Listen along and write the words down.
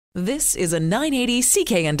This is a 980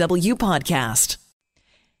 CKNW podcast.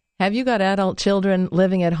 Have you got adult children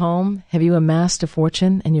living at home? Have you amassed a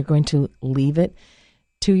fortune and you're going to leave it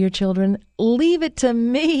to your children? Leave it to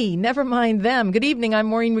me. Never mind them. Good evening. I'm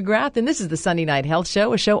Maureen McGrath, and this is the Sunday Night Health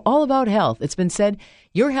Show, a show all about health. It's been said,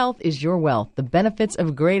 your health is your wealth. The benefits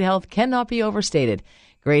of great health cannot be overstated.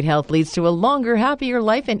 Great health leads to a longer, happier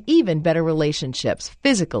life and even better relationships.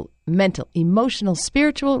 Physical, mental, emotional,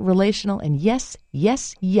 spiritual, relational, and yes,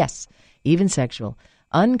 even sexual.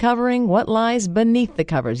 Uncovering what lies beneath the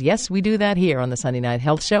covers. Yes, we do that here on the Sunday Night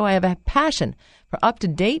Health Show. I have a passion for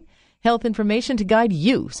up-to-date health information to guide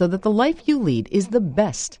you so that the life you lead is the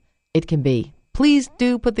best it can be. Please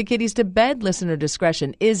do put the kiddies to bed. Listener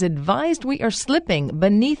discretion is advised. We are slipping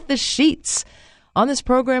beneath the sheets. On this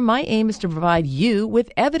program, my aim is to provide you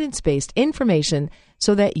with evidence-based information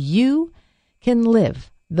so that you can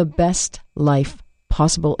live the best life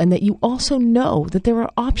possible and that you also know that there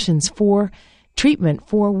are options for treatment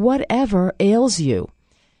for whatever ails you.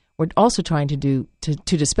 We're also trying to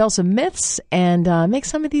dispel some myths and make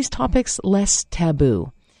some of these topics less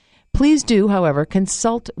taboo. Please do, however,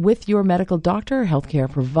 consult with your medical doctor or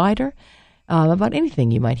healthcare provider about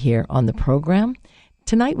anything you might hear on the program.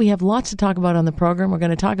 Tonight we have lots to talk about on the program. We're going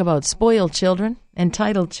to talk about spoiled children,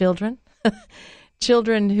 entitled children,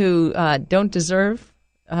 children who don't deserve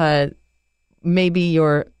maybe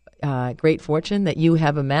your great fortune that you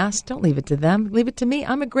have amassed. Don't leave it to them. Leave it to me.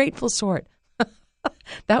 I'm a grateful sort.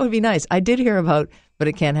 That would be nice. I did hear about, but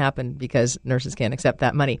it can't happen because nurses can't accept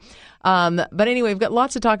that money. But anyway, we've got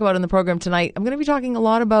lots to talk about in the program tonight. I'm going to be talking a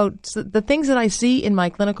lot about the things that I see in my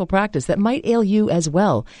clinical practice that might ail you as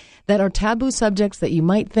well, that are taboo subjects that you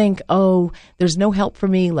might think, oh, there's no help for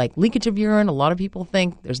me, like leakage of urine. A lot of people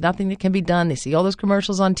think there's nothing that can be done. They see all those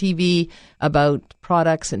commercials on TV about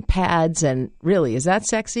products and pads, and really, is that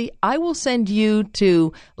sexy? I will send you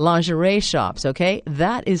to lingerie shops, okay?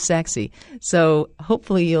 That is sexy. So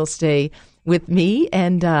hopefully you'll stay with me,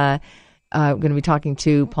 and I'm going to be talking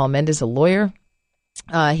to Paul Mendez, a lawyer.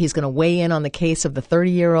 He's going to weigh in on the case of the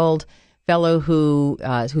 30-year-old fellow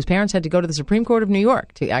whose parents had to go to the Supreme Court of New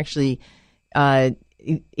York to actually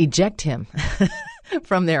eject him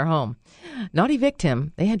from their home. Not evict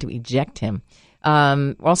him. They had to eject him.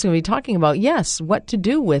 We're also going to be talking about, what to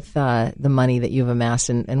do with the money that you've amassed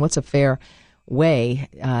and what's a fair way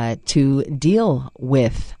to deal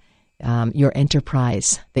with your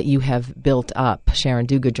enterprise that you have built up. Sharon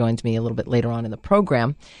Duga joins me a little bit later on in the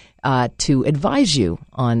program to advise you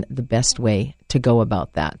on the best way to go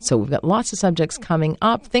about that. So we've got lots of subjects coming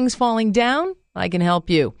up. Things falling down, I can help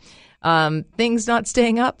you. Things not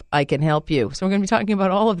staying up, I can help you. So we're going to be talking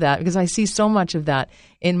about all of that because I see so much of that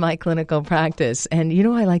in my clinical practice. And,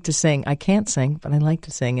 I like to sing. I can't sing, but I like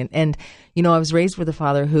to sing. And I was raised with a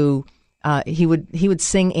father who he would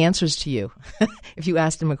sing answers to you. If you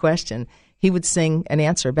asked him a question, he would sing an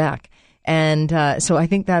answer back. And so I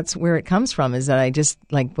think that's where it comes from, is that I just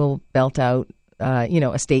will belt out,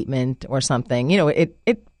 a statement or something.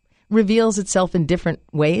 It reveals itself in different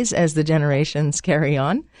ways as the generations carry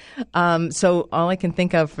on. So all I can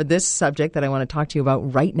think of for this subject that I want to talk to you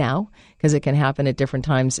about right now, because it can happen at different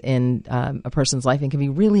times in a person's life and can be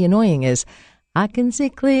really annoying, is I can see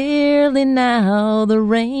clearly now the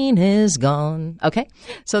rain is gone. Okay,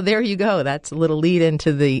 so there you go. That's a little lead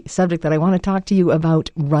into the subject that I want to talk to you about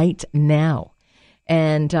right now.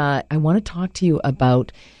 And I want to talk to you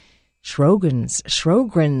about Sjogren's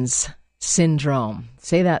syndrome.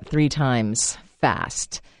 Say that 3 times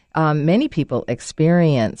fast. Many people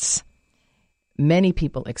experience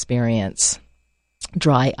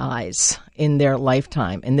dry eyes in their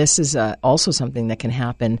lifetime. And this is also something that can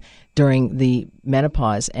happen during the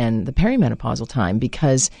menopause and the perimenopausal time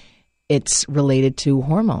because it's related to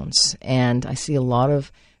hormones. And I see a lot of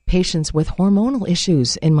patients with hormonal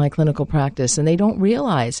issues in my clinical practice, and they don't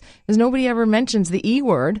realize, because nobody ever mentions the E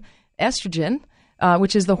word, estrogen,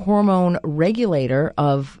 which is the hormone regulator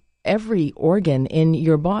of every organ in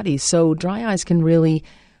your body. So dry eyes can really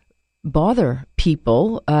bother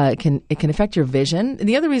people. It can affect your vision.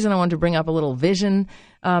 The other reason I wanted to bring up a little vision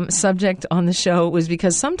subject on the show was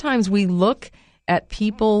because sometimes we look at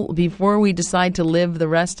people before we decide to live the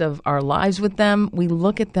rest of our lives with them. We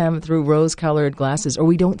look at them through rose-colored glasses, or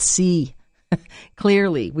we don't see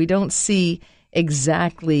clearly. We don't see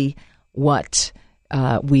exactly what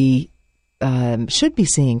we should be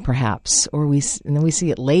seeing, perhaps, and then we see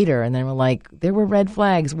it later, and then we're like, there were red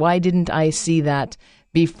flags. Why didn't I see that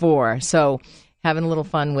before? So having a little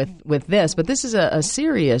fun with this. But this is a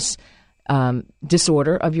serious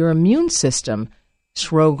disorder of your immune system,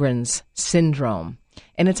 Sjogren's syndrome.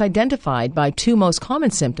 And it's identified by two most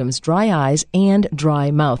common symptoms, dry eyes and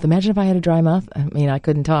dry mouth. Imagine if I had a dry mouth. I mean, I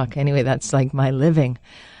couldn't talk. Anyway, that's like my living.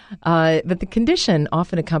 But the condition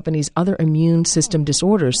often accompanies other immune system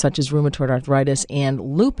disorders such as rheumatoid arthritis and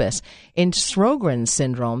lupus. In Sjogren's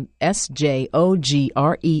syndrome, Sjogren's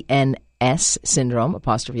syndrome,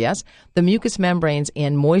 apostrophe S, the mucous membranes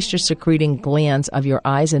and moisture-secreting glands of your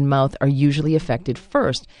eyes and mouth are usually affected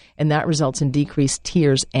first, and that results in decreased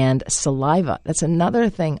tears and saliva. That's another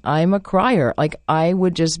thing. I'm a crier. Like, I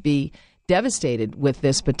would just be devastated with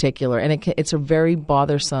this particular, and it's a very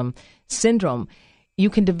bothersome syndrome. You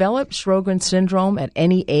can develop Sjogren's syndrome at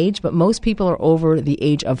any age, but most people are over the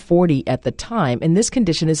age of 40 at the time. And this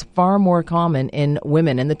condition is far more common in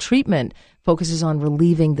women. And the treatment focuses on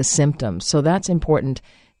relieving the symptoms. So that's important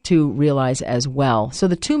to realize as well. So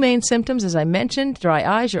the two main symptoms, as I mentioned, dry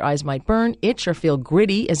eyes, your eyes might burn, itch, or feel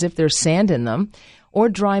gritty as if there's sand in them, or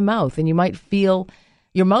dry mouth. And your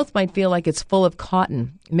mouth might feel like it's full of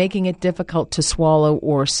cotton, making it difficult to swallow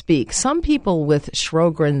or speak. Some people with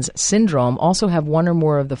Sjogren's syndrome also have one or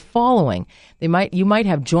more of the following. You might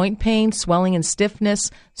have joint pain, swelling and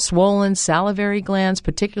stiffness, swollen salivary glands,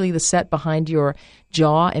 particularly the set behind your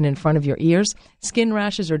jaw and in front of your ears, skin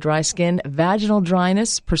rashes or dry skin, vaginal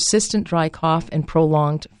dryness, persistent dry cough, and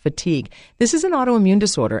prolonged fatigue. This is an autoimmune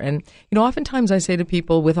disorder. And, oftentimes I say to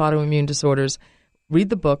people with autoimmune disorders, read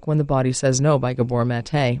the book When the Body Says No by Gabor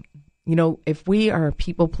Mate. If we are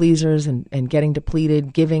people pleasers and getting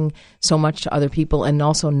depleted, giving so much to other people and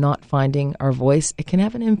also not finding our voice, it can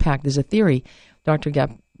have an impact. There's a theory Dr.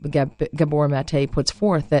 Gabor Mate puts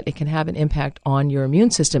forth that it can have an impact on your immune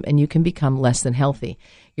system and you can become less than healthy.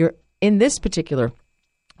 You're in this particular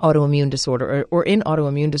autoimmune disorder or in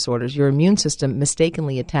autoimmune disorders, your immune system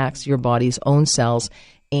mistakenly attacks your body's own cells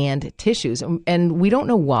and tissues. And we don't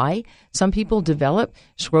know why. Some people develop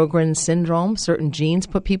Sjogren's syndrome. Certain genes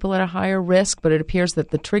put people at a higher risk, but it appears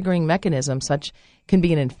that the triggering mechanism such can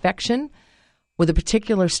be an infection with a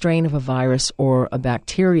particular strain of a virus or a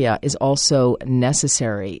bacteria is also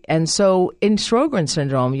necessary. And so in Sjogren's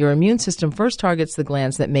syndrome, your immune system first targets the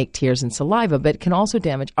glands that make tears and saliva, but can also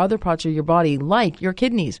damage other parts of your body like your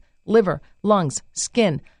kidneys, liver, lungs,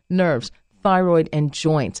 skin, nerves, thyroid, and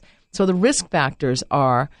joints. So the risk factors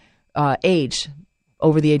are age,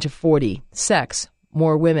 over the age of 40, sex,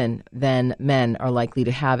 more women than men are likely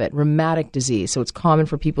to have it, rheumatic disease. So it's common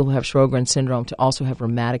for people who have Sjogren's syndrome to also have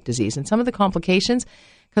rheumatic disease. And some of the complications,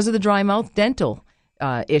 because of the dry mouth, dental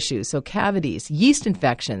issues, so cavities, yeast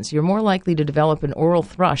infections. You're more likely to develop an oral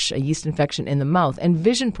thrush, a yeast infection in the mouth, and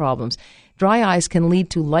vision problems. Dry eyes can lead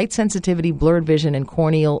to light sensitivity, blurred vision, and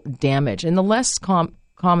corneal damage. And the less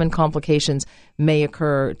common complications may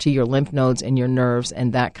occur to your lymph nodes and your nerves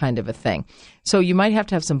and that kind of a thing. So you might have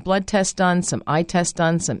to have some blood tests done, some eye tests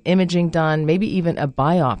done, some imaging done, maybe even a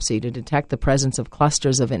biopsy to detect the presence of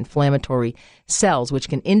clusters of inflammatory cells, which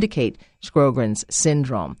can indicate Sjogren's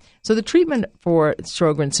syndrome. So the treatment for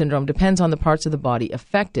Sjogren's syndrome depends on the parts of the body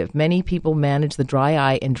effective. Many people manage the dry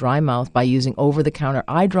eye and dry mouth by using over-the-counter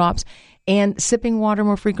eye drops and sipping water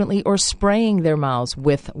more frequently or spraying their mouths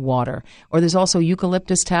with water. Or there's also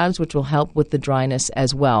eucalyptus tabs, which will help with the dryness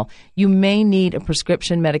as well. You may need a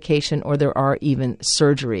prescription medication or there are even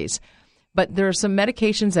surgeries. But there are some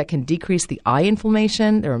medications that can decrease the eye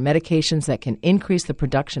inflammation. There are medications that can increase the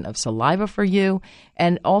production of saliva for you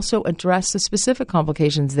and also address the specific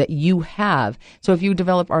complications that you have. So if you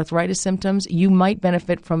develop arthritis symptoms, you might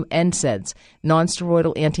benefit from NSAIDs,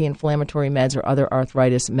 non-steroidal anti-inflammatory meds or other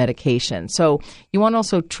arthritis medication. So you want to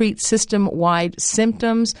also treat system-wide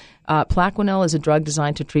symptoms. Plaquenil is a drug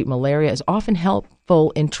designed to treat malaria. Is often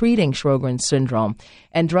helpful in treating Sjogren's syndrome.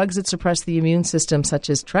 And drugs that suppress the immune system, such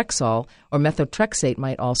as Trexol or methotrexate,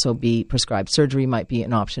 might also be prescribed. Surgery might be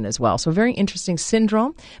an option as well. So very interesting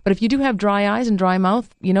syndrome. But if you do have dry eyes and dry mouth,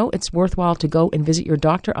 it's worthwhile to go and visit your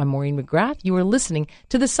doctor. I'm Maureen McGrath. You are listening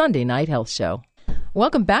to the Sunday Night Health Show.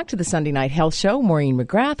 Welcome back to the Sunday Night Health Show. Maureen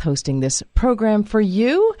McGrath hosting this program for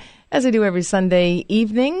you, as I do every Sunday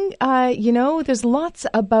evening. There's lots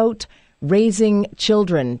about raising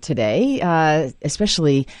children today,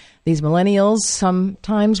 especially these millennials.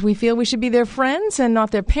 Sometimes we feel we should be their friends and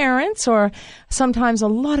not their parents, or sometimes a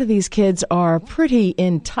lot of these kids are pretty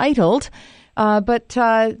entitled. But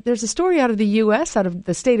there's a story out of the U.S., out of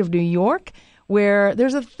the state of New York, where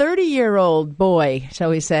there's a 30-year-old boy, shall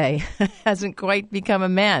we say, hasn't quite become a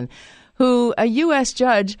man, who a U.S.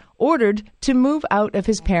 judge ordered to move out of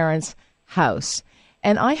his parents' house.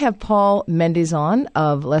 And I have Paul Mendizon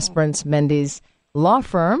of Lesperance Mendes Law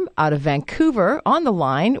Firm out of Vancouver on the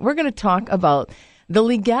line. We're going to talk about the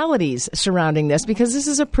legalities surrounding this, because this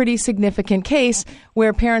is a pretty significant case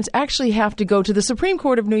where parents actually have to go to the Supreme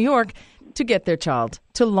Court of New York to get their child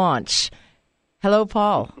to launch. Hello,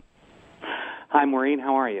 Paul. Hi, Maureen.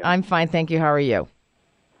 How are you? I'm fine, thank you. How are you?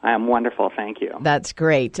 I am wonderful, thank you. That's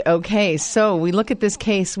great. Okay, so we look at this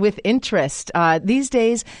case with interest. These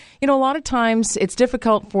days, a lot of times it's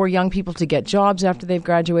difficult for young people to get jobs after they've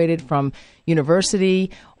graduated from university,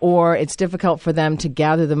 or it's difficult for them to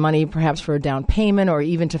gather the money perhaps for a down payment or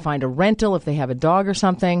even to find a rental if they have a dog or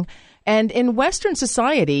something. And in Western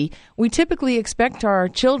society, we typically expect our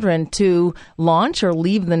children to launch or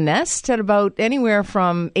leave the nest at about anywhere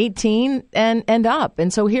from 18 and up.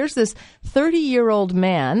 And so here's this 30-year-old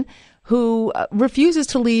man who refuses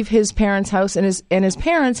to leave his parents' house, and his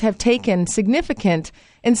parents have taken significant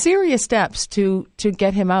and serious steps to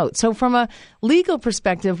get him out. So from a legal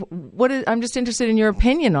perspective, I'm just interested in your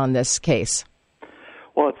opinion on this case.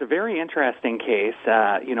 Well, it's a very interesting case.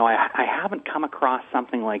 I haven't come across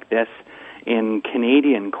something like this in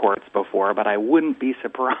Canadian courts before, but I wouldn't be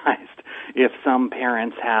surprised if some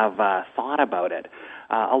parents have thought about it.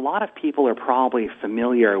 A lot of people are probably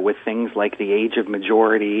familiar with things like the age of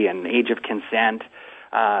majority and age of consent.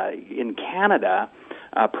 In Canada,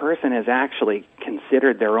 a person is actually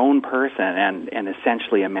considered their own person and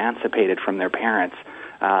essentially emancipated from their parents.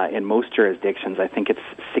 In most jurisdictions, I think it's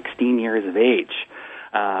 16 years of age.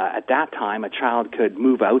 At that time, a child could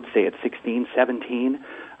move out, say at 16, 17,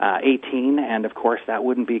 18, and of course that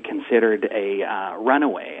wouldn't be considered a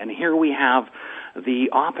runaway. And here we have the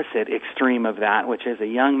opposite extreme of that, which is a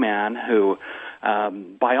young man who,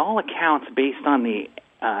 by all accounts, based on the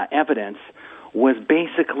evidence, was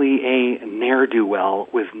basically a ne'er-do-well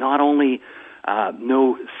with not only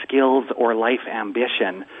no skills or life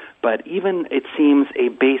ambition, but even, it seems, a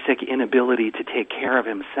basic inability to take care of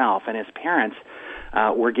himself. And his parents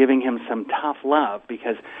were giving him some tough love,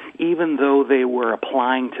 because even though they were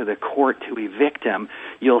applying to the court to evict him,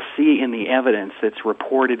 you'll see in the evidence that's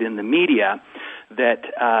reported in the media that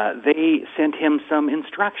they sent him some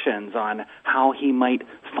instructions on how he might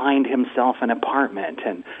find himself an apartment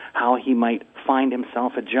and how he might find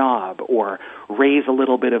himself a job or raise a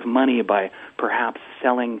little bit of money by perhaps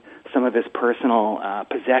selling some of his personal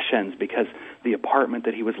possessions, because the apartment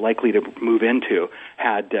that he was likely to move into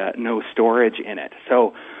had no storage in it.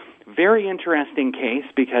 So very interesting case,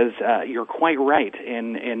 because you're quite right.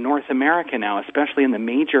 In North America now, especially in the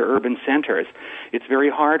major urban centers, it's very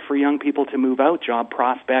hard for young people to move out. Job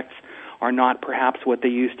prospects are not perhaps what they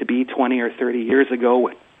used to be 20 or 30 years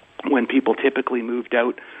ago, when people typically moved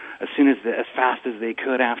out as fast as they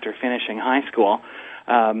could after finishing high school.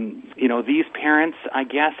 These parents, I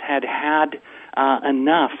guess, had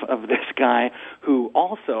enough of this guy, who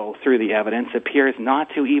also, through the evidence, appears not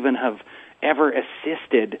to even have ever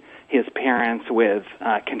assisted his parents with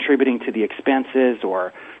contributing to the expenses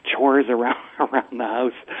or chores around the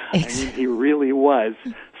house. I mean, he really was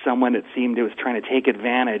someone that seemed to was trying to take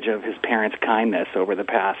advantage of his parents' kindness over the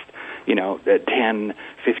past 10,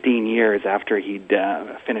 15 years after he'd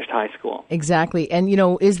finished high school. Exactly. And,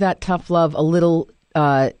 is that tough love a little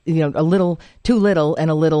a little too little and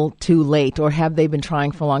a little too late, or have they been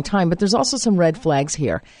trying for a long time? But there's also some red flags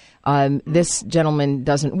here. This gentleman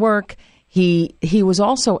doesn't work. He was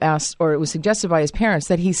also asked, or it was suggested by his parents,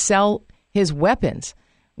 that he sell his weapons,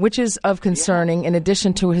 which is of concerning. In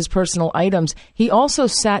addition to his personal items, he also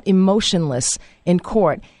sat emotionless in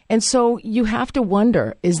court. And so you have to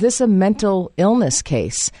wonder, is this a mental illness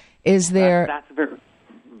case? Is there... That's a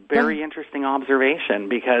very interesting observation,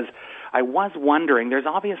 because I was wondering, there's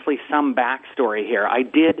obviously some backstory here. I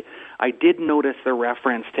did notice the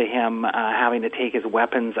reference to him having to take his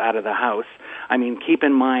weapons out of the house. I mean, keep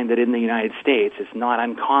in mind that in the United States, it's not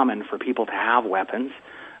uncommon for people to have weapons,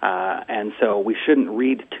 and so we shouldn't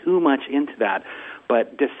read too much into that.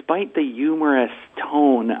 But despite the humorous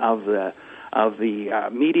tone of the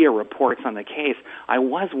media reports on the case, I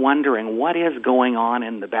was wondering what is going on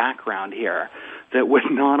in the background here that would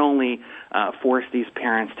not only force these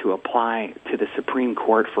parents to apply to the Supreme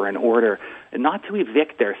Court for an order not to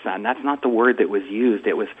evict their son. That's not the word that was used.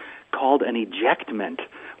 It was called an ejectment,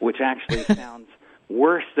 which actually sounds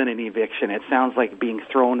worse than an eviction. It sounds like being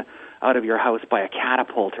thrown out of your house by a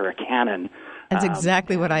catapult or a cannon. That's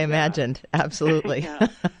exactly what I imagined. Absolutely. Yeah.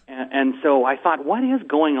 And so I thought, what is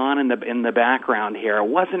going on in the background here? It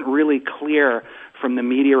wasn't really clear from the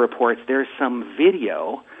media reports. There's some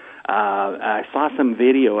video. I saw some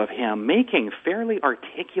video of him making fairly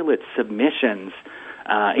articulate submissions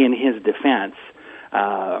in his defense,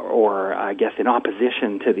 or I guess in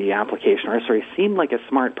opposition to the application. Or so he seemed like a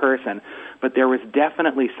smart person, but there was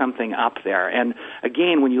definitely something up there. And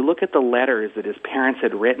again, when you look at the letters that his parents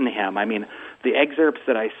had written him, I mean, the excerpts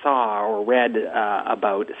that I saw or read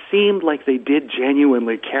about seemed like they did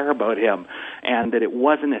genuinely care about him, and that it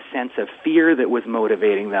wasn't a sense of fear that was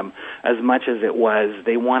motivating them as much as it was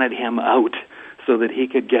they wanted him out so that he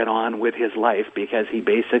could get on with his life, because he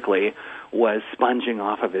basically was sponging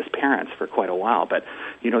off of his parents for quite a while. But,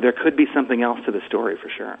 there could be something else to the story for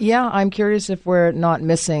sure. Yeah, I'm curious if we're not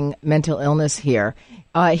missing mental illness here.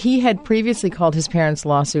 He had previously called his parents'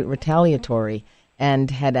 lawsuit retaliatory and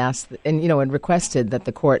had asked and requested that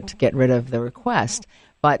the court get rid of the request,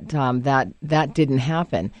 but that didn't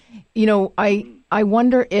happen. I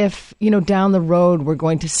wonder if down the road we're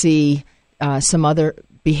going to see some other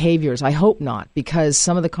behaviors. I hope not, because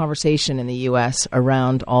some of the conversation in the U.S.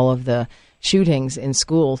 around all of the shootings in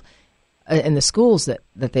schools, in the schools that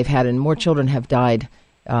they've had, and more children have died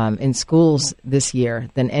in schools this year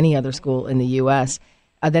than any other school in the U.S.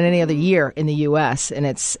 Than any other year in the U.S.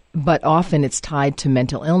 But often it's tied to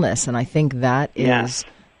mental illness, and I think that is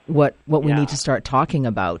what we need to start talking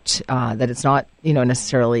about. That it's not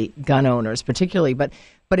necessarily gun owners particularly, but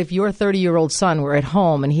if your 30-year-old son were at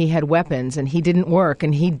home and he had weapons and he didn't work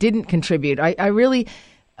and he didn't contribute, I really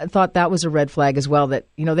thought that was a red flag as well, that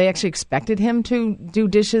they actually expected him to do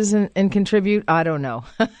dishes and contribute. I don't know,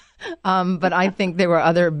 but I think there were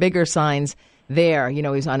other bigger signs there.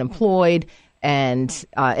 He's unemployed.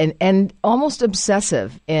 And almost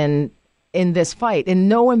obsessive in this fight, and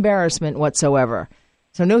no embarrassment whatsoever.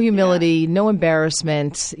 So no humility, no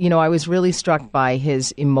embarrassment. I was really struck by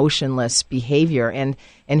his emotionless behavior and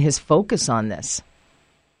his focus on this.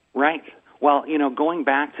 Right. Well, going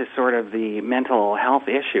back to sort of the mental health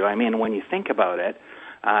issue, I mean, when you think about it,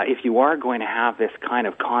 if you are going to have this kind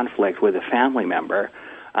of conflict with a family member,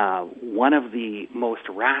 one of the most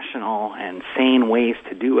rational and sane ways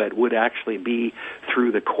to do it would actually be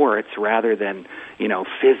through the courts rather than,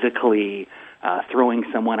 physically throwing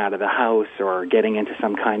someone out of the house or getting into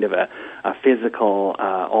some kind of a physical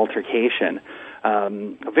altercation.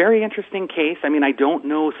 A very interesting case. I mean, I don't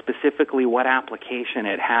know specifically what application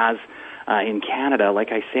it has in Canada.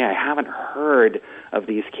 Like I say, I haven't heard of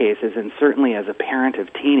these cases, and certainly as a parent of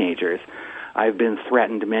teenagers, I've been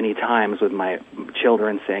threatened many times with my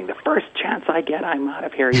children saying, the first chance I get, I'm out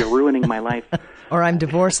of here. You're ruining my life. Or I'm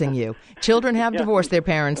divorcing you. Children have divorced their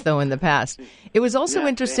parents, though, in the past. It was also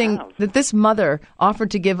interesting that this mother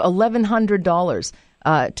offered to give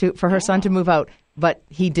 $1,100 for her son to move out, but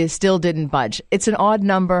he still didn't budge. It's an odd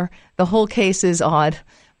number. The whole case is odd.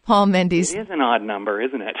 Paul Mendes. It is an odd number,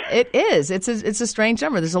 isn't it? It is. It's a strange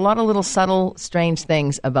number. There's a lot of little subtle, strange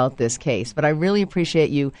things about this case. But I really appreciate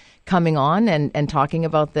you coming on and talking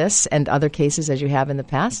about this and other cases as you have in the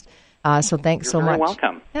past. So thanks so much. You're very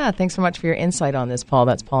welcome. Yeah, thanks so much for your insight on this, Paul.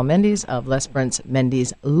 That's Paul Mendes of Lesperance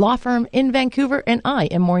Mendes Law Firm in Vancouver. And I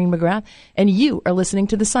am Maureen McGrath. And you are listening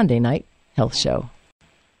to the Sunday Night Health Show.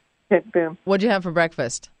 Good, boom. What'd you have for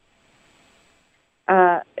breakfast?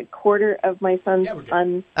 A quarter of my son's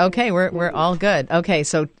Okay, we're all good. Okay,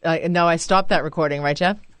 so no, I stopped that recording, right,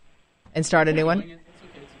 Jeff? And start a new one?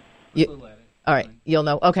 All right, you'll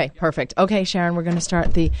know. Okay, perfect. Okay, Sharon, we're going to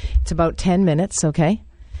start it's about 10 minutes, okay?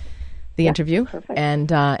 The interview. Perfect.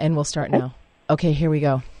 And we'll start now. Okay, here we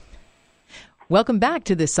go. Welcome back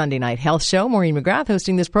to this Sunday Night Health Show. Maureen McGrath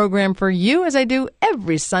hosting this program for you as I do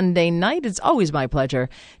every Sunday night. It's always my pleasure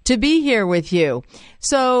to be here with you.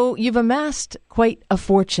 So you've amassed quite a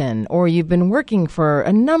fortune, or you've been working for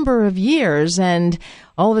a number of years, and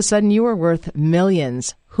all of a sudden you are worth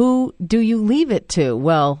millions. Who do you leave it to?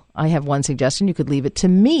 Well, I have one suggestion. You could leave it to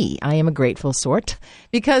me. I am a grateful sort,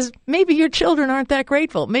 because maybe your children aren't that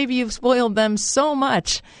grateful. Maybe you've spoiled them so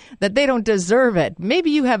much that they don't deserve it.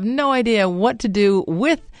 Maybe you have no idea what to do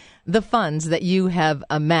with the funds that you have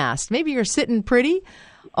amassed. Maybe you're sitting pretty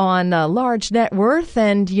on a large net worth,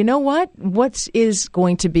 and you know what? What is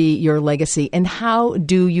going to be your legacy, and how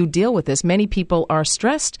do you deal with this? Many people are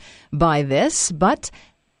stressed by this, but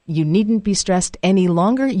you needn't be stressed any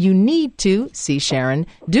longer. You need to see Sharon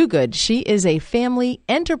Duguid. She is a family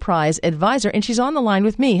enterprise advisor, and she's on the line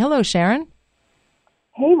with me. Hello, Sharon.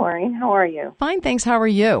 Hey, Maureen. How are you? Fine, thanks. How are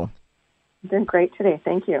you? Doing great today.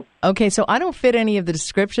 Thank you. Okay, so I don't fit any of the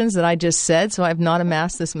descriptions that I just said, so I've not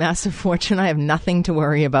amassed this massive fortune. I have nothing to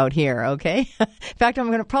worry about here, okay? In fact,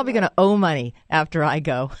 I'm probably going to owe money after I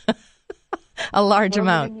go, a large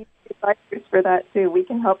amount. Advisors for that too. We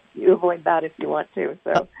can help you avoid that if you want to.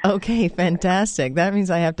 So okay, fantastic. That means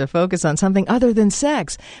I have to focus on something other than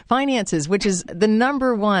sex, finances, which is the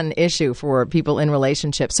number one issue for people in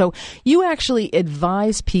relationships. So you actually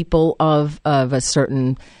advise people of a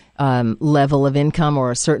certain level of income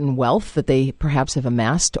or a certain wealth that they perhaps have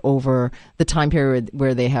amassed over the time period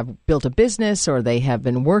where they have built a business, or they have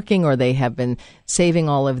been working, or they have been saving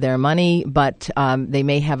all of their money, but they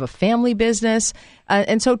may have a family business.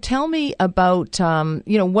 And so tell me about,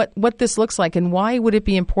 what this looks like, and why would it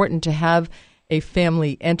be important to have a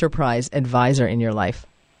family enterprise advisor in your life?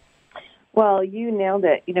 Well, you nailed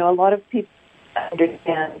it. A lot of people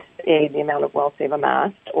understand, the amount of wealth they've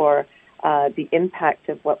amassed, or the impact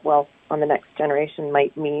of what wealth on the next generation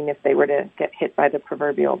might mean if they were to get hit by the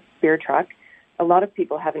proverbial beer truck. A lot of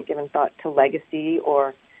people haven't given thought to legacy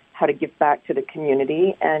or how to give back to the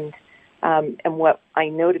community. And what I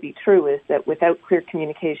know to be true is that without clear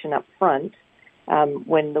communication up front,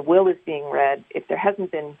 when the will is being read, if there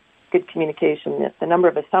hasn't been good communication, the number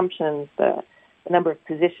of assumptions, the number of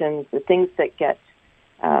positions, the things that get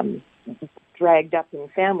dragged up in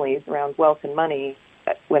families around wealth and money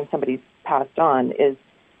when somebody's passed on is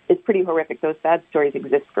pretty horrific. Those bad stories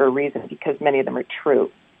exist for a reason, because many of them are true.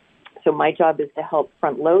 So my job is to help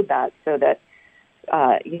front load that so that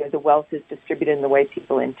the wealth is distributed in the way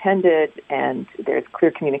people intended, and there's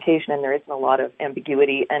clear communication, and there isn't a lot of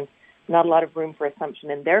ambiguity, and not a lot of room for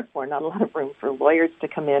assumption, and therefore not a lot of room for lawyers to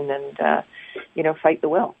come in and fight the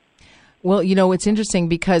will. Well, it's interesting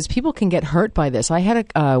because people can get hurt by this. I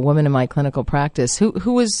had a woman in my clinical practice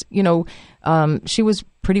who was, she was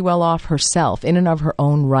pretty well off herself in and of her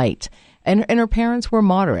own right. And her parents were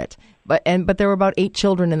moderate. But there were about 8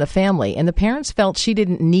 children in the family. And the parents felt she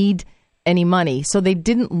didn't need any money, so they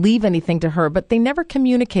didn't leave anything to her. But they never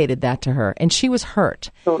communicated that to her. And she was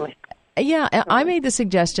hurt. Totally. Yeah, I made the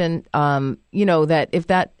suggestion, that if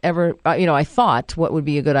that ever, I thought what would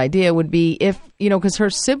be a good idea would be if, because her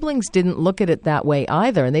siblings didn't look at it that way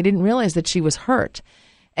either, and they didn't realize that she was hurt.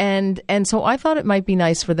 And so I thought it might be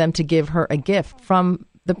nice for them to give her a gift from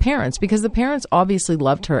the parents, because the parents obviously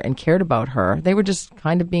loved her and cared about her. They were just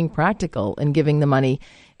kind of being practical and giving the money.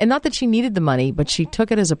 And not that she needed the money, but she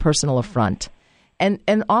took it as a personal affront.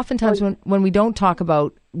 And oftentimes when we don't talk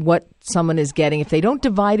about what someone is getting, if they don't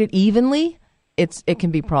divide it evenly, it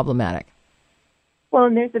can be problematic. Well,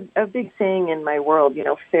 and there's a big saying in my world,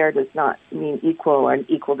 fair does not mean equal, and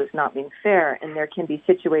equal does not mean fair. And there can be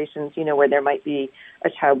situations, where there might be a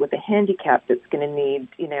child with a handicap that's going to need,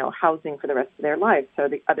 housing for the rest of their lives. So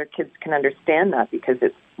the other kids can understand that, because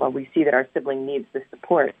we see that our sibling needs the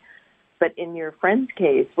support. But in your friend's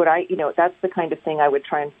case, that's the kind of thing I would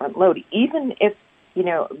try and front load. Even if,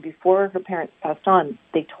 before her parents passed on,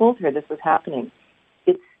 they told her this was happening.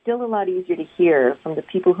 It's still a lot easier to hear from the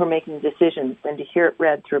people who are making decisions than to hear it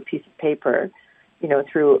read through a piece of paper,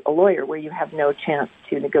 through a lawyer, where you have no chance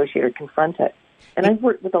to negotiate or confront it. And I've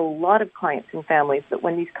worked with a lot of clients and families that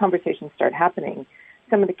when these conversations start happening,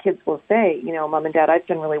 some of the kids will say, Mom and Dad, I've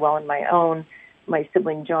done really well on my own. My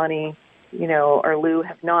sibling Johnny, or Lou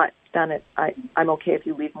have not done it. I'm okay if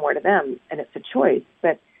you leave more to them, and it's a choice.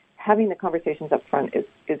 But having the conversations up front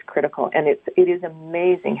is critical, and it is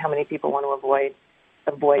amazing how many people want to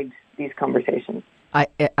avoid these conversations.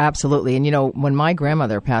 Absolutely. And, when my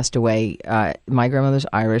grandmother passed away, my grandmother's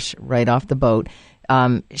Irish, right off the boat,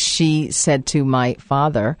 she said to my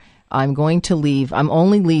father, I'm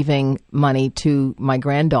only leaving money to my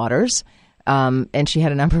granddaughters. And she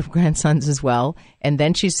had a number of grandsons as well. And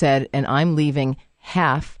then she said, and I'm leaving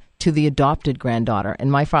half to the adopted granddaughter.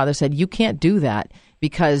 And my father said, you can't do that,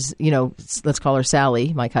 because, let's call her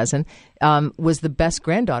Sally, my cousin, was the best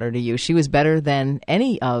granddaughter to you. She was better than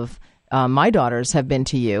any of my daughters have been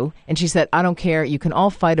to you. And she said, I don't care. You can all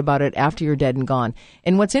fight about it after you're dead and gone.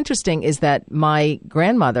 And what's interesting is that my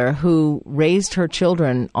grandmother, who raised her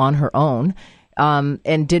children on her own,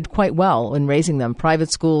 and did quite well in raising them,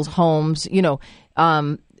 private schools, homes,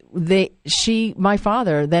 my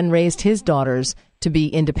father then raised his daughters to be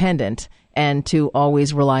independent and to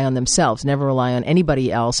always rely on themselves, never rely on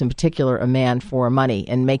anybody else, in particular a man, for money,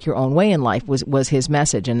 and make your own way in life was his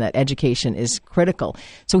message, and that education is critical.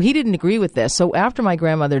 So he didn't agree with this. So after my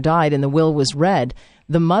grandmother died and the will was read,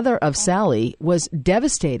 the mother of Sally was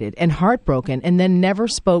devastated and heartbroken, and then never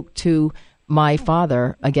spoke to my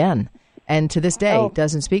father again. And to this day,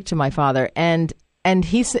 doesn't speak to my father. And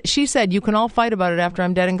she said, you can all fight about it after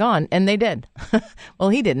I'm dead and gone. And they did. Well,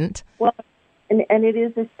 he didn't. Well, and it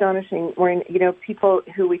is astonishing, Maureen, people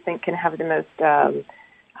who we think can have the most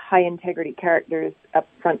high integrity characters up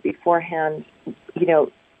front beforehand,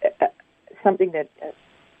 something that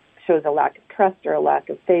shows a lack of trust or a lack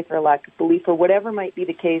of faith or a lack of belief or whatever might be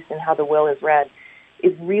the case in how the will is read,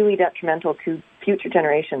 is really detrimental to future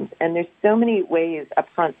generations. And there's so many ways up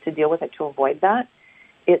front to deal with it to avoid that.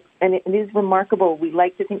 It is remarkable. We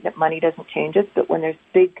like to think that money doesn't change us, but when there's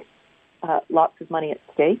big lots of money at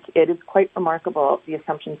stake, it is quite remarkable the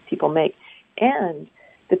assumptions people make. And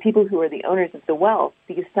the people who are the owners of the wealth,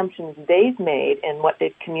 the assumptions they've made and what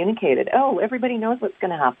they've communicated. Oh, everybody knows what's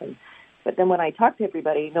going to happen. But then when I talk to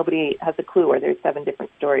everybody, nobody has a clue, or there's 7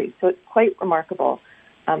 different stories. So it's quite remarkable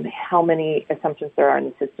how many assumptions there are in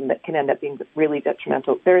the system that can end up being really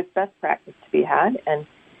detrimental. There is best practice to be had, and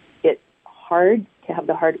it's hard to have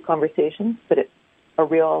the hard conversations, but it's a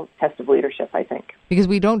real test of leadership, I think. Because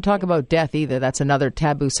we don't talk about death either. That's another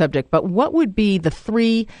taboo subject. But what would be the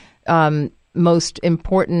 3 most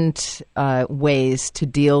important ways to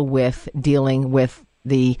dealing with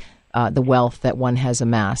the wealth that one has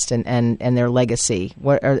amassed and their legacy?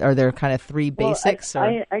 What are there kind of 3 basics?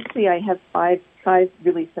 Well, I have five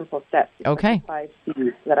really simple steps. Okay. 5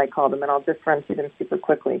 C's that I call them, and I'll just run through them super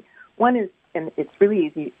quickly. One is, and it's really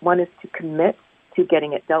easy, one is to commit to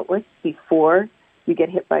getting it dealt with before you get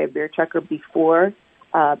hit by a beer truck or before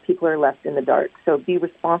people are left in the dark. So be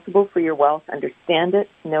responsible for your wealth, understand it,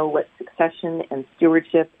 know what succession and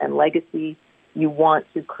stewardship and legacy you want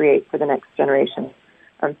to create for the next generation.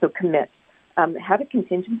 So commit. Have a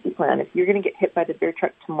contingency plan. If you're going to get hit by the beer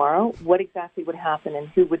truck tomorrow, what exactly would happen and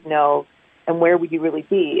who would know and where would you really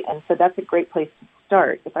be? And so that's a great place to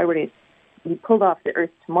start. If I were to be pulled off the earth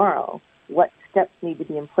tomorrow, what steps need to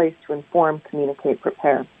be in place to inform, communicate,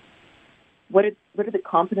 prepare? What are the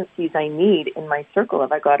competencies I need in my circle?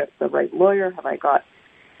 Have I got the right lawyer? Have I got,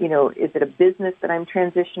 is it a business that I'm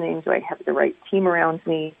transitioning? Do I have the right team around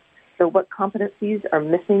me? So what competencies are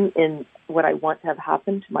missing in what I want to have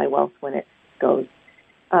happen to my wealth when it goes?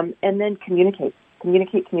 And then communicate.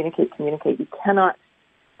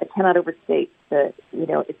 I cannot overstate that,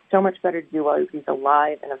 it's so much better to do while he's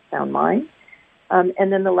alive and of sound mind.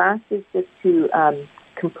 And then the last is just to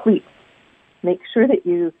complete. Make sure that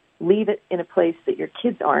you leave it in a place that your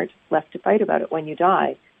kids aren't left to fight about it when you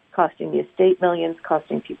die, costing the estate millions,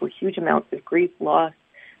 costing people huge amounts of grief, loss,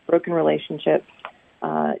 broken relationships.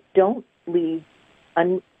 Don't leave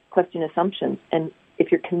unquestioned assumptions. And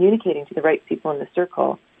if you're communicating to the right people in the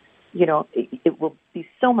circle, it will be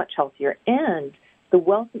so much healthier. And the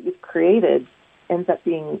wealth that you've created ends up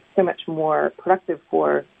being so much more productive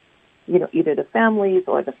for, either the families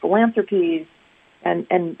or the philanthropies, and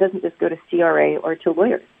doesn't just go to CRA or to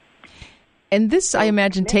lawyers. And this, I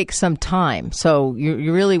imagine, takes some time. So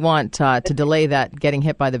you really want to delay that getting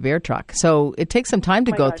hit by the beer truck. So it takes some time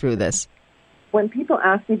to go through this. When people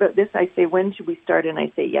ask me about this, I say, when should we start? And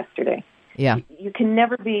I say yesterday. Yeah. You can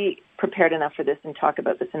never be prepared enough for this and talk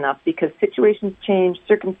about this enough, because situations change,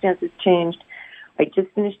 circumstances changed. I just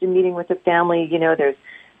finished a meeting with a family. There's,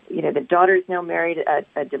 the daughter's now married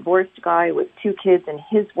a divorced guy with 2 kids, and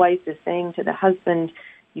his wife is saying to the husband,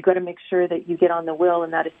 you got to make sure that you get on the will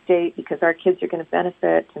in that estate because our kids are going to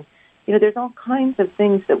benefit. And, there's all kinds of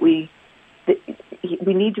things that we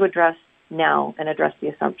need to address now and address the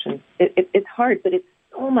assumptions. It's hard, but it's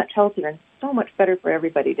so much healthier and so much better for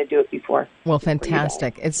everybody to do it before. Well,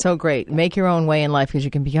 fantastic. It's so great. Make your own way in life because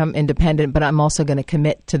you can become independent, but I'm also going to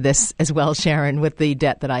commit to this as well, Sharon, with the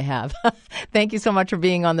debt that I have. Thank you so much for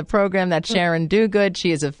being on the program. That's Sharon Duguid.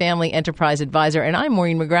 She is a family enterprise advisor, and I'm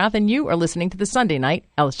Maureen McGrath, and you are listening to the Sunday Night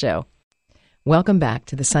Health Show. Welcome back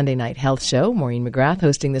to the Sunday Night Health Show. Maureen McGrath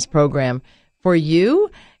hosting this program for you.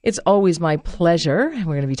 It's always my pleasure, and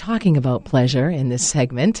we're going to be talking about pleasure in this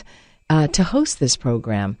segment, to host this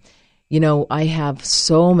program. I have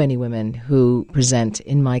so many women who present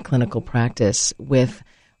in my clinical practice with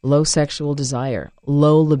low sexual desire,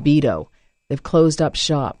 low libido. They've closed up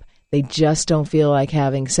shop. They just don't feel like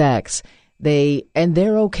having sex. They're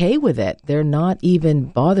okay with it. They're not even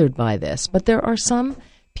bothered by this. But there are some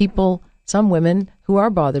people, some women who are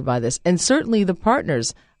bothered by this. And certainly the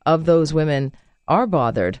partners of those women are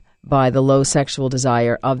bothered by the low sexual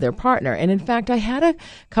desire of their partner. And in fact, I had a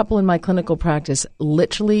couple in my clinical practice,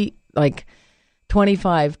 literally like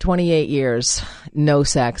 25, 28 years, no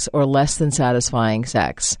sex or less than satisfying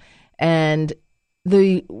sex. And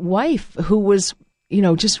the wife, who was,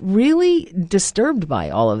 just really disturbed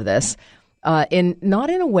by all of this, not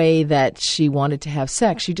in a way that she wanted to have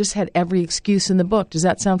sex. She just had every excuse in the book. Does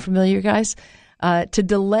that sound familiar, guys? To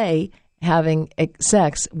delay having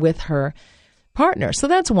sex with her partner. So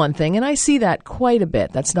that's one thing, and I see that quite a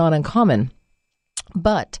bit. That's not uncommon.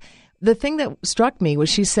 But the thing that struck me was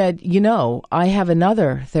she said, I have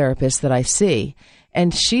another therapist that I see,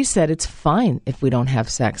 and she said it's fine if we don't have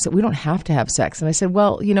sex, that we don't have to have sex. And I said,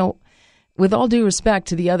 well, with all due respect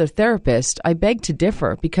to the other therapist, I beg to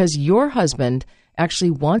differ, because your husband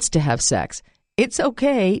actually wants to have sex. It's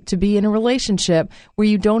okay to be in a relationship where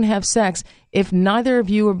you don't have sex if neither of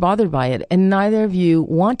you are bothered by it and neither of you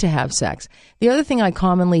want to have sex. The other thing I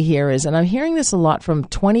commonly hear is, and I'm hearing this a lot from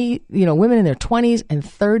women in their 20s and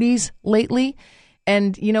 30s lately,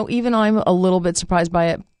 and, even I'm a little bit surprised by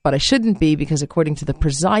it, but I shouldn't be, because according to the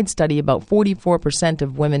Preside study, about 44%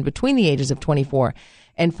 of women between the ages of 24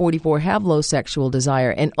 and 44 have low sexual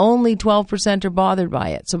desire, and only 12% are bothered by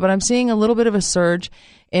it. But I'm seeing a little bit of a surge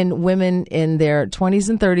in women in their 20s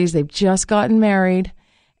and 30s. They've just gotten married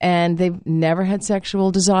and they've never had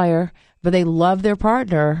sexual desire, but they love their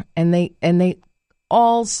partner, and they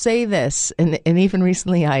all say this. And even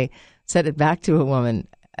recently I said it back to a woman.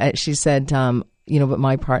 She said, but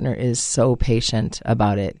my partner is so patient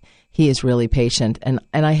about it. He is really patient. And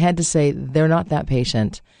I had to say, they're not that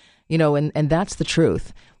patient, and that's the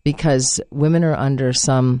truth, because women are under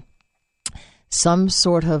some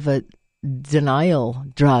sort of a denial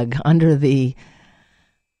drug,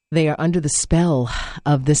 they are under the spell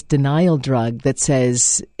of this denial drug that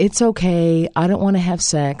says, it's okay, I don't want to have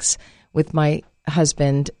sex with my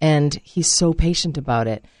husband, and he's so patient about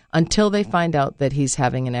it, until they find out that he's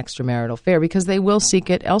having an extramarital affair, because they will seek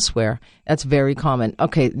it elsewhere. That's very common.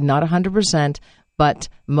 Okay, not 100%, but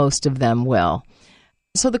most of them will.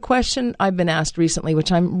 So the question I've been asked recently,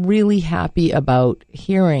 which I'm really happy about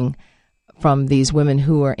hearing from these women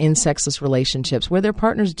who are in sexless relationships where their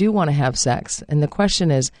partners do want to have sex, and the question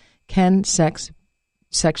is, can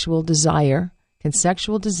sexual desire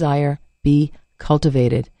be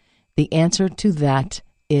cultivated? The answer to that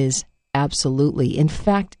is absolutely. In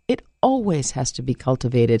fact, it always has to be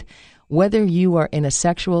cultivated, whether you are in a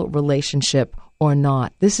sexual relationship or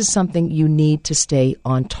not. This is something you need to stay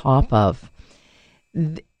on top of.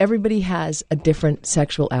 Everybody has a different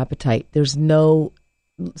sexual appetite. There's no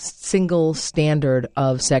single standard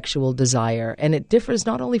of sexual desire, and it differs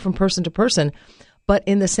not only from person to person, but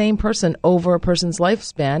in the same person over a person's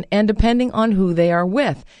lifespan and depending on who they are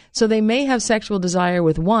with. So they may have sexual desire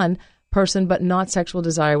with one person, but not sexual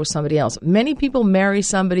desire with somebody else. Many people marry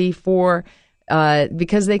somebody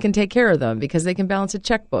because they can take care of them, because they can balance a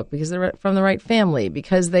checkbook, because they're from the right family,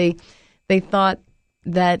 because they thought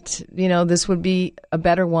that, this would be a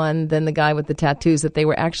better one than the guy with the tattoos that they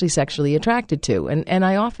were actually sexually attracted to. And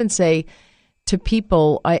I often say to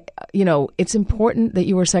people, it's important that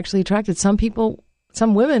you were sexually attracted. Some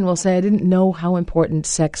women will say, I didn't know how important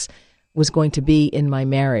sex was going to be in my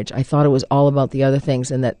marriage. I thought it was all about the other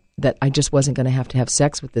things, and that I just wasn't going to have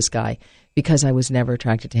sex with this guy because I was never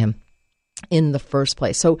attracted to him in the first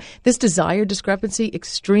place. So this desire discrepancy,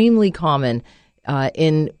 extremely common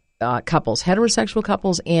in couples, heterosexual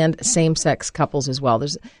couples and same-sex couples as well.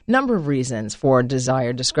 There's a number of reasons for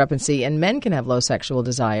desire discrepancy, and men can have low sexual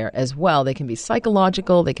desire as well. They can be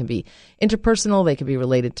psychological, they can be interpersonal, they can be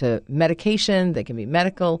related to medication, they can be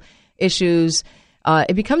medical issues.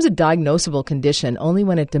 It becomes a diagnosable condition only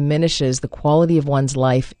when it diminishes the quality of one's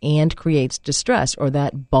life and creates distress or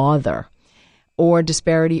that bother, or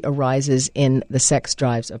disparity arises in the sex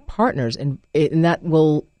drives of partners, and that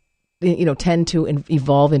will tend to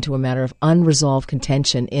evolve into a matter of unresolved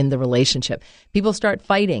contention in the relationship. People start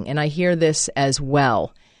fighting, and I hear this as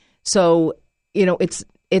well. So, it's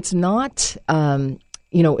not,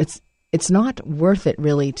 it's not worth it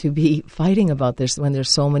really to be fighting about this when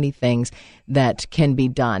there's so many things that can be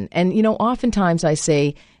done. And, oftentimes I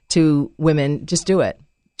say to women, just do it.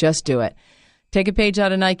 Just do it. Take a page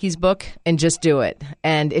out of Nike's book and just do it.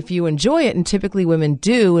 And if you enjoy it, and typically women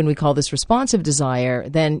do, and we call this responsive desire,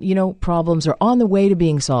 then, problems are on the way to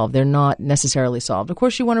being solved. They're not necessarily solved. Of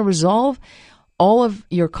course, you want to resolve all of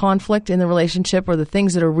your conflict in the relationship or the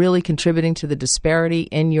things that are really contributing to the disparity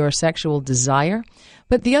in your sexual desire.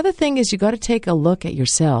 But the other thing is you got to take a look at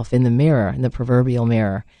yourself in the mirror, in the proverbial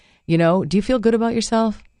mirror. Do you feel good about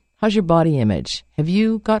yourself? How's your body image? Have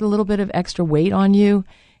you got a little bit of extra weight on you?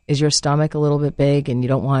 Is your stomach a little bit big and you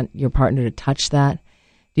don't want your partner to touch that?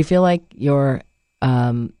 Do you feel like you're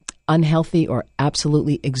unhealthy or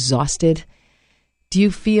absolutely exhausted? Do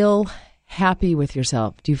you feel happy with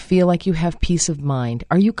yourself? Do you feel like you have peace of mind?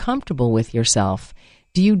 Are you comfortable with yourself?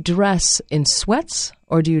 Do you dress in sweats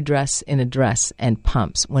or do you dress in a dress and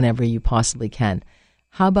pumps whenever you possibly can?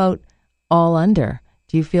 How about all under?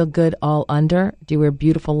 Do you feel good all under? Do you wear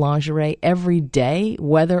beautiful lingerie every day,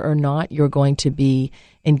 whether or not you're going to be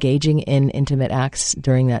engaging in intimate acts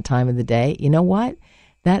during that time of the day? You know what?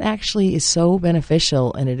 That actually is so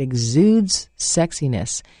beneficial, and it exudes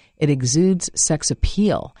sexiness. It exudes sex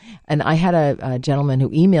appeal. And I had a gentleman who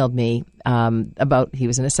emailed me he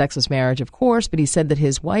was in a sexless marriage, of course, but he said that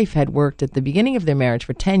his wife had worked at the beginning of their marriage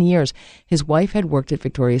for 10 years. His wife had worked at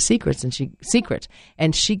Victoria's Secret,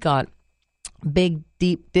 and she got big,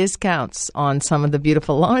 deep discounts on some of the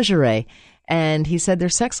beautiful lingerie. And he said their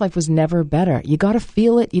sex life was never better. You got to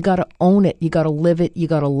feel it. You got to own it. You got to live it. You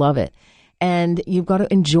got to love it. And you've got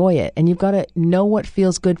to enjoy it. And you've got to know what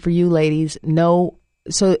feels good for you, ladies.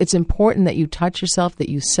 So it's important that you touch yourself, that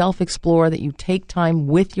you self-explore, that you take time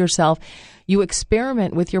with yourself. You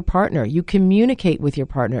experiment with your partner. You communicate with your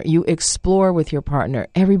partner. You explore with your partner.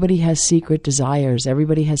 Everybody has secret desires.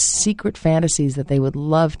 Everybody has secret fantasies that they would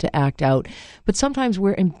love to act out. But sometimes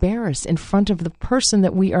we're embarrassed in front of the person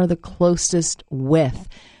that we are the closest with.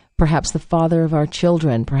 Perhaps the father of our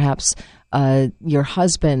children, perhaps your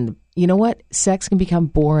husband. You know what? Sex can become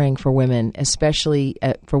boring for women, especially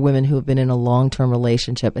for women who have been in a long-term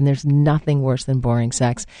relationship. And there's nothing worse than boring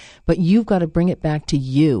sex. But you've got to bring it back to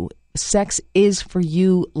you. Sex is for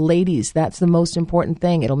you, ladies. That's the most important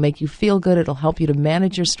thing. It'll make you feel good. It'll help you to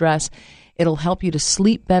manage your stress. It'll help you to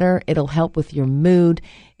sleep better. It'll help with your mood.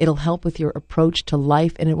 It'll help with your approach to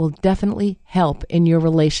life. And it will definitely help in your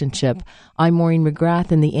relationship. I'm Maureen McGrath,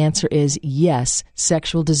 and the answer is yes,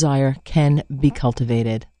 sexual desire can be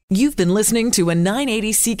cultivated. You've been listening to a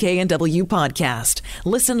 980 CKNW podcast.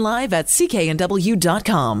 Listen live at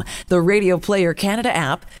cknw.com, the Radio Player Canada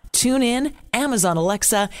app, tune in, Amazon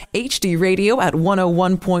Alexa, HD Radio at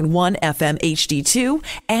 101.1 FM HD2,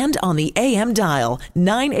 and on the AM dial,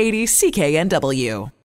 980 CKNW.